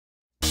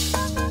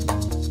Hi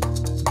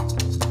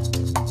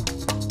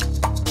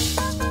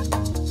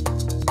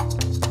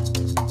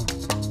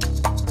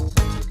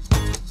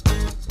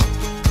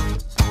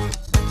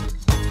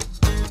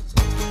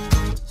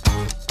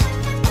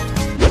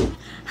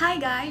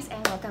guys,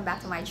 and welcome back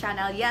to my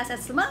channel. Yes,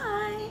 it's my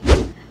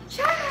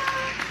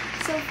channel!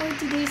 So for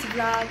today's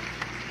vlog,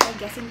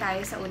 guessing tayo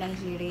sa unang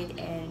hirit,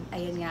 and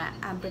ayun nga,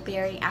 I'm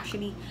preparing.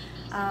 Actually,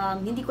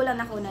 hindi ko lang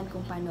nakunan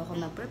kung paano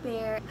ako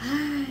mag-prepare.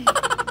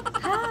 Hi!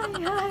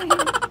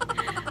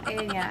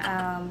 Ayun nga,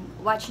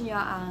 watch nyo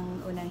ang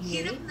unang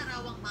hirit. Hirap na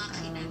raw ang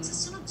makinan sa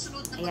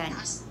sunod-sunod na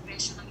pagtaas ng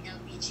presyo ng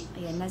LPG.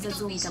 Ayan, nasa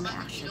Zoom kami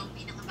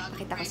actually.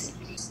 Pakita ko siya.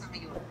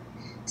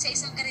 Sa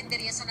isang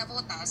karinderya sa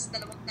Navotas,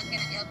 2 tangke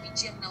ng LPG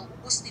ang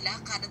nauubos nila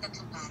kada 3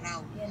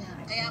 araw.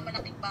 Kaya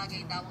malaking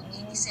bagay daw ang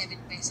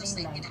 87 pesos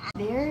na itinaas.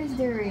 There's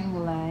the ring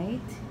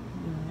light.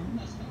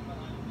 Yan.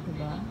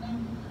 Diba?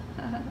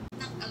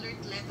 Ng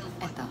alert level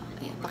 1. Ito,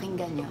 ayan,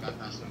 pakinggan nyo.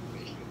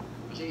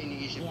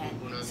 Yan.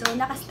 So,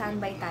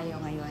 naka-standby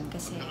tayo ngayon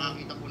kasi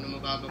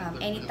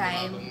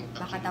anytime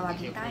baka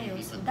tawagin tayo.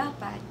 So,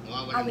 dapat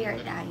aware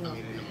tayo.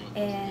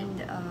 And,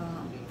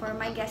 for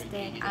my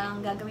guesting,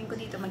 ang gagawin ko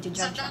dito,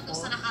 mag-judge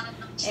ako.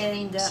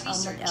 And,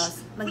 what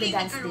else?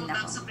 Magda-dance din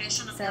ako.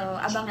 So,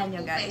 abangan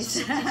nyo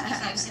guys.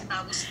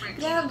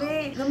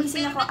 Grabe!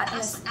 Gumising ako at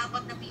alas...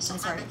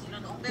 sorry.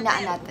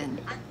 Hinaan natin.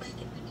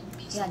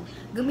 Yan.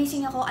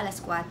 Gumising ako alas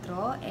 4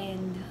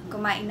 and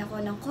kumain ako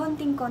ng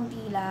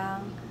konting-konti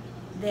lang.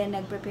 Then,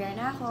 nag-prepare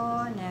na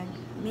ako,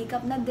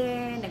 nag-makeup na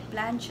din,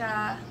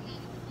 nag-plancha.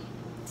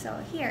 So,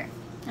 here.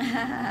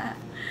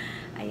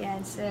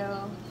 Ayan, so,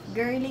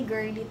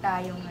 girly-girly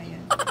tayo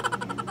ngayon.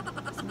 Ayan.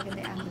 Mas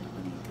maganda yung angle ko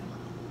dito.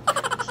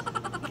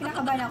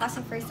 Kinakabahan ako kasi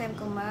first time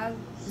ko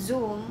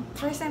mag-Zoom.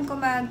 First time ko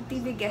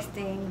mag-TV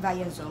guesting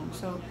via Zoom.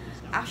 So,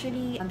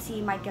 actually,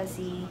 si Michael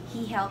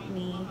he helped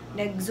me.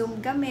 Nag-Zoom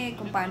kami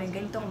kung paano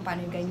ganito, kung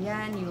paano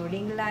ganyan, yung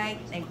ring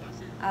light.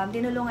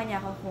 Tinulungan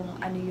niya ako kung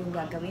ano yung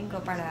gagawin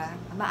ko para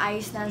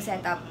maayos na ang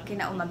setup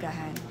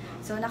kinaumagahan.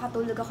 So,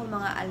 nakatulog ako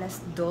mga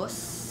alas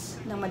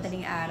 2 ng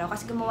madaling araw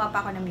kasi gumawa pa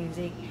ako ng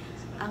music.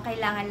 Ang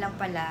kailangan lang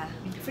pala,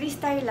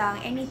 freestyle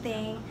lang,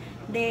 anything,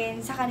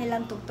 then sa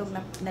kanilang tugtog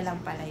na lang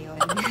pala yun.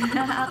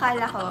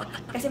 Akala ko,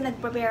 kasi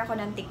nag-prepare ako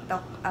ng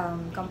TikTok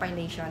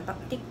compilation,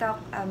 TikTok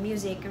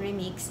music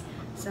remix.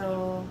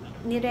 So,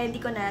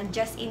 niready ko na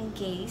just in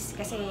case,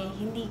 kasi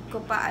hindi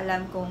ko pa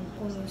alam kung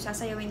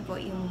sasayawin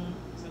ko yung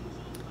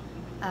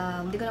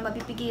hindi ko na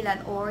mapipigilan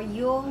or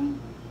yung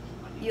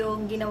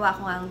ginawa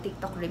ko ng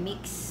TikTok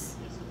remix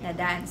na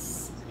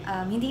dance.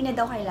 Hindi na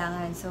daw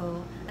kailangan.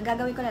 So, ang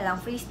gagawin ko na lang,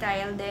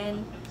 freestyle,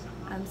 then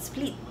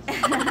split.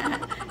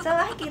 So,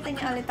 makikita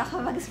niyo ulit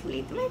ako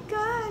mag-split. Oh my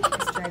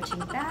gosh!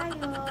 Stretching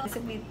tayo.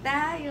 Split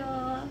tayo.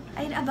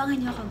 Ayun, abangan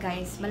niyo ako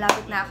guys.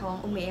 Malapit na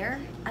akong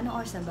umair. Anong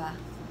oras na ba?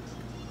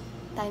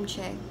 Time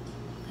check.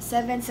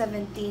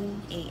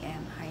 7:17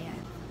 AM.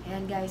 Ayan.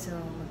 Ayan guys, so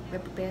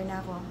mag-prepare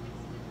na ako.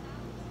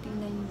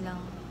 Tingnan niyo lang.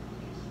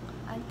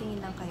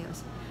 Tingin lang kayo.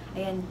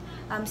 Ayan,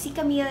 si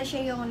Camille,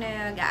 siya yung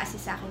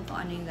nag-a-assist sa akin kung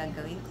ano yung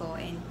gagawin ko.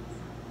 And,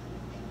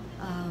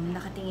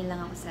 nakatingin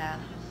lang ako sa...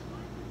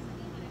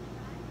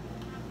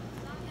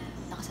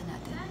 Nakasan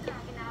natin.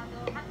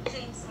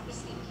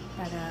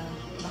 Para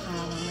baka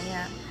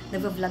mamaya,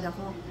 nag-vlog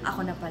ako. Ako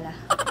na pala.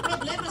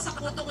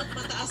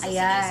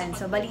 Ayan,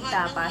 so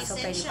balita pa. So,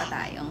 pwede pa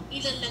tayong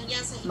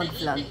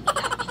mag-vlog.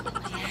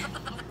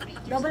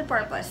 Double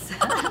purpose.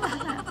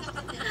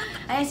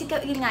 Ayan, si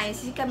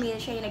Camille,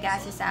 siya yung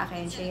nag-assist sa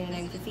akin. Siya yung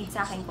nag-feed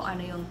sa akin kung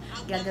ano yung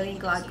gagawin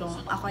ko at kung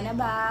ako na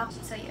ba.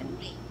 So, yun.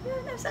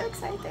 I'm so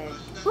excited.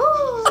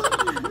 Woo!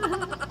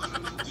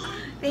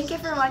 Thank you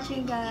for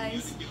watching,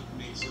 guys.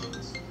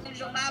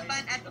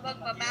 Lumaban at huwag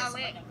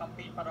babawi.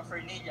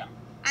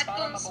 At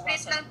kung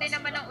split lang din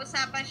naman ang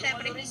usapan,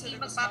 syempre hindi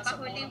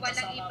magpapahuli,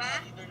 walang iba,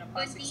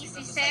 kundi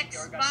si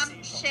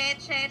SEXBOMB,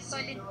 CHECHE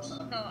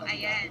TOLENTINO.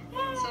 Ayan.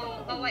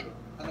 So,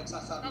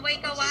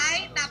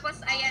 kaway-kaway,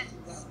 tapos ayan,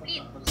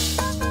 split.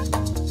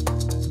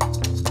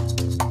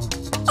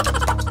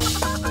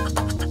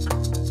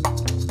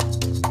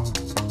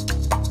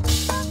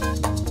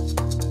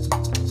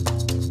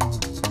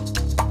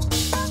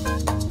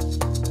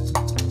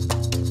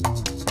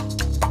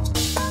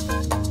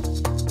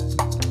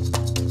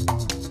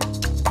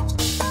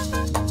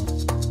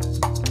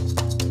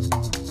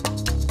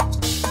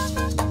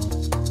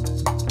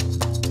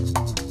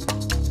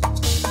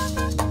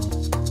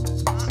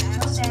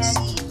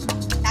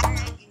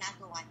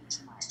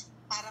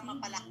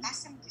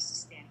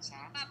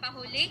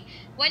 Papahuli,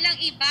 walang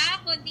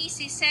iba kundi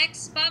si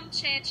SEXBOMB,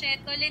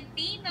 CHECHE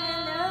TOLENTINO.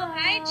 Hello.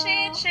 Hi,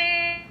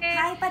 CHECHE.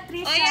 Hi,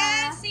 Patricia. O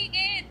yan,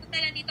 sige.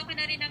 Total, nandito ka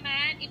na rin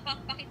naman.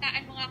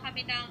 Ipakitaan mo nga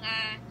kami ng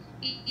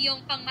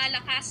iyong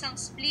pangmalakasang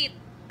split.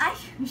 Ay,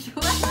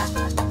 sure.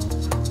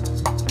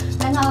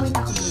 Nangawit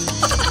ako din.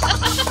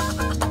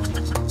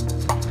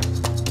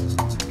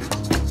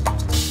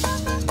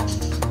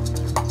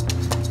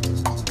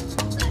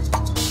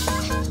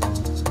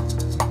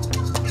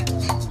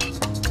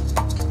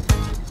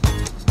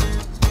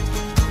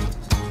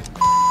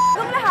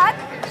 Yung lahat?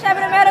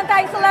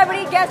 my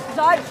celebrity guest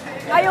judge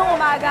ngayong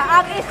umaga.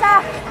 Ang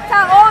isa sa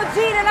OG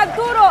na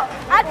nagturo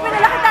at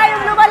pinalaki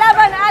tayong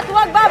lumalaban at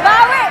huwag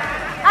babawi.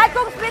 At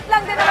kung split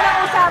lang din naman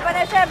ang usapan,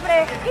 eh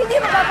syempre, hindi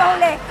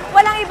mapapahuli.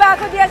 Walang iba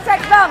kundi ang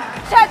SEXBOMB,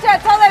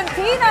 CHECHE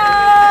TOLENTINO!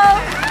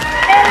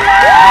 Hello!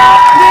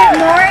 Good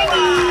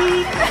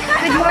morning!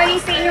 Good morning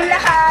sa inyong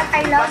lahat.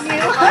 I love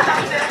you.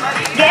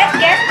 Get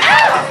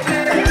out!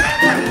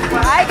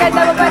 Ay,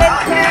 ganda mo pa rin,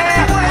 Che.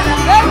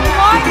 Good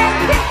morning,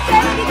 Che.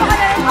 Dito ka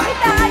na rin.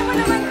 Pakitaan mo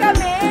naman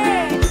kami.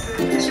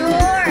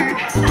 Sure.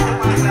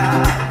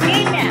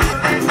 Okay na.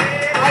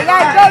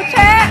 Ayan, go,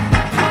 Che.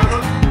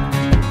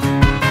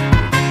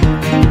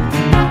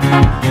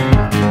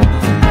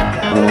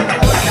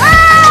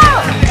 Wow!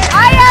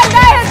 Ayan,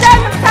 dahil dyan,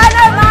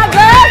 sana mga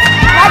girls,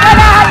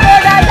 naganahan mo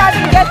dahil sa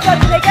ating guest ko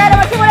today. Kaya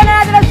naman, simulan na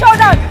natin ang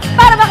showdown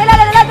para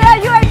makilala na natin ang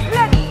UNANG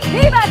split.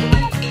 Diba?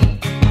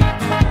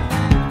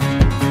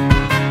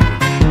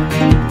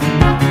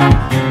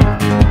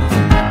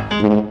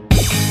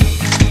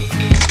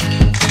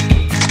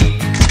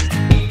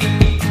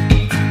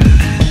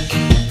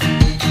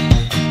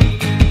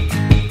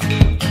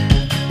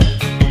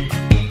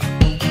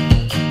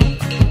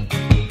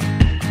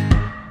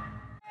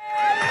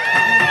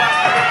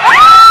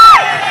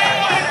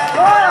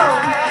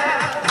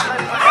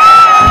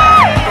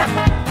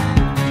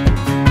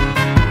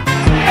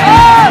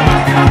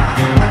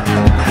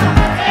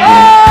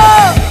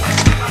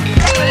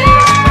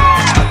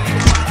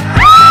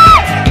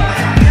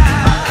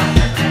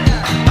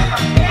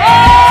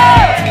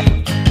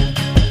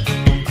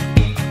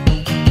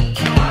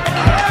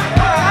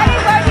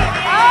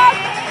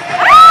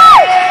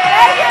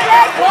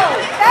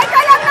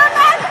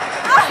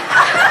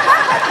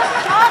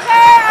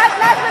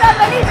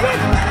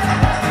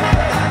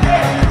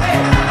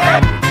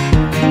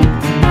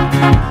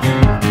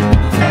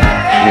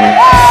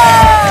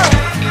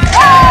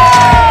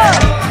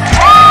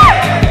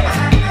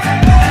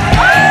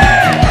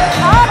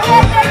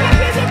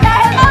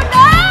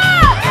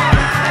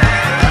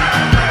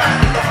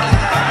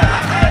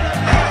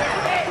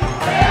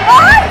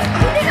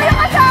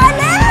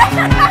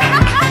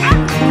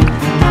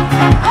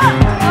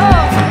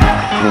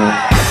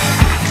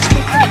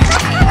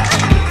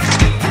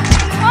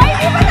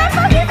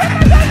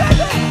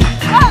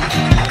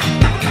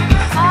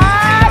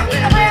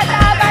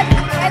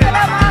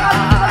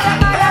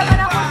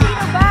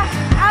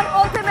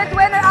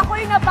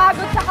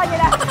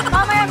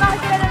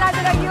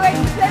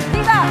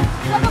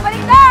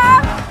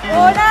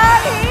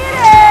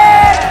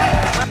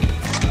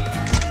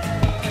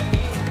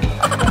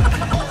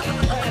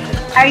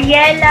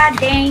 Ariela,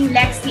 Dane,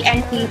 Lexi,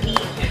 and TV.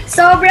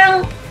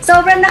 Sobrang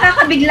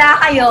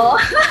nakakabigla kayo.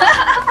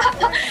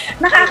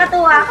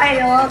 Nakakatuwa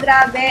kayo.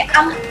 Grabe.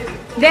 Ang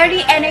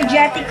very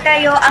energetic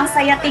kayo. Ang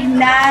saya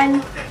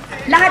tignan.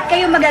 Lahat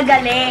kayo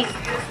magagaling.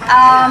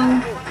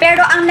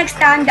 Pero ang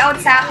nag-stand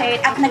out sa akin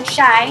at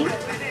nag-shine,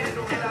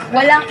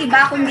 walang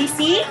iba kundi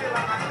si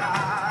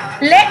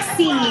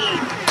Lexi.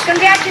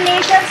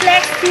 Congratulations,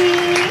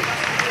 Lexi!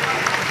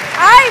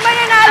 Ay,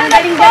 mananalo na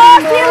po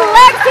si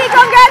Lexi!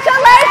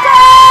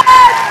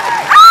 Congratulations!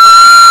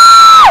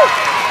 Oh!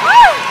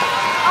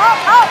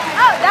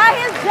 Oh!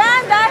 Dahil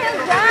dyan!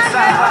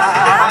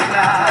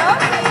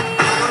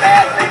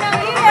 Trophy ng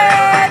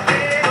HIRIT!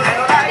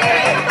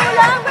 Ito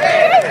lang,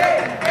 baby!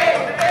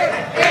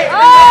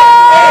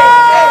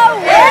 Oh!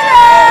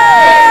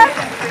 Winner!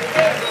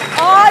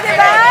 Oh,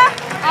 diba?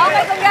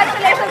 Okay,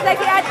 congratulations,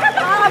 Lexi! At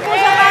mga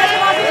kapuso para sa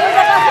mga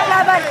susunod na sa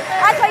laban.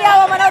 At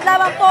sayawa manood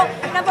lamang po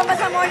ng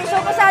Pambasa Morning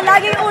Show kung saan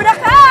laging una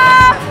ka!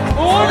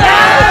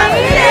 Unang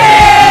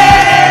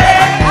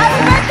Hirit! Happy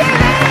birthday,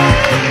 baby!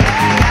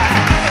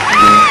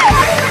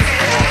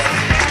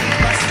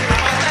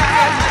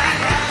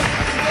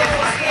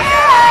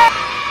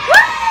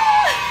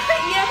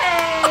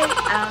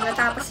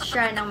 Natapos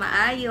siya ng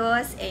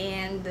maayos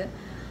and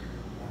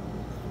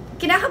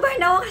kinakabahan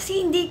ako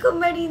kasi hindi ko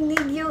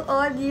marinig yung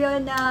audio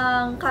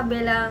ng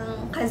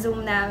kabilang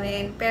ka-zoom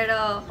namin.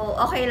 Pero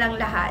okay lang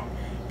lahat.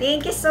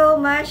 Thank you so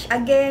much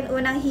again,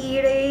 Unang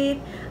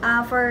Hirit,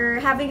 for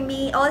having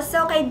me.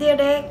 Also kay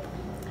Direk.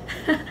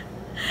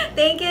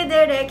 Thank you,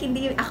 Direk.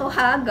 Hindi ako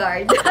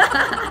haggard.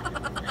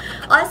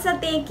 Also,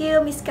 thank you,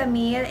 Miss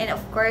Camille. And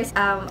of course,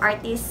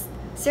 Artist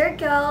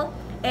Circle.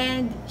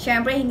 And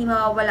syempre, hindi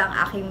mawawala ang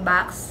aking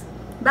box.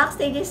 Box,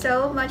 thank you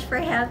so much for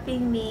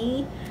helping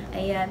me.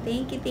 Ayan,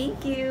 thank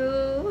you.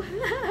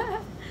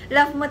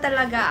 Love mo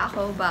talaga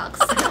ako, Box.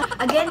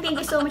 Again, thank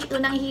you so much,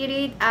 Unang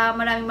Hirit.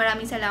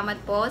 Maraming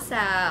salamat po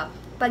sa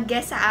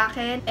pag-guest sa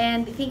akin.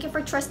 And thank you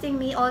for trusting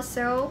me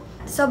also.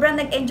 Sobrang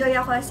nag-enjoy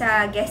ako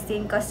sa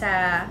guesting ko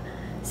sa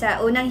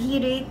Unang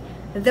Hirit.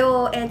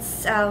 Though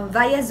it's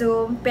via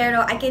Zoom,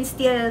 pero I can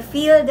still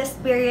feel the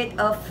spirit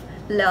of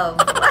love.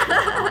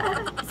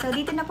 So,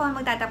 dito na po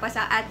magtatapos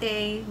ang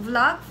ating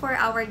vlog for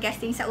our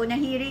guesting sa Unang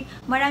Hirit.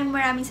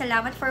 Maraming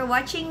salamat for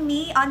watching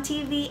me on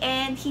TV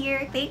and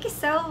here. Thank you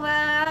so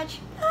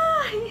much.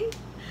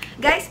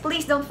 Guys,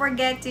 please don't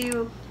forget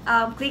to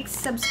click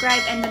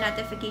subscribe and the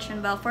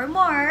notification bell for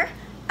more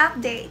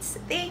updates.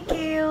 Thank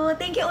you.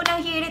 Thank you,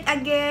 Unang Hirit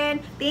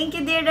again. Thank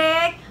you,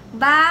 Direk,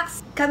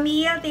 Bax,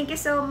 Camille, thank you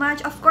so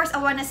much. Of course,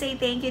 I wanna say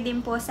thank you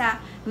din po sa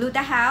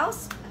Gluta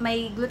House,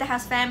 my Gluta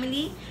House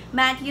family,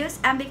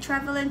 Matthews, Ambic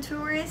Travel and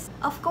Tours,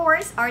 of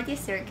course,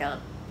 Artist Circle.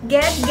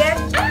 Get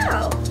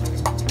out!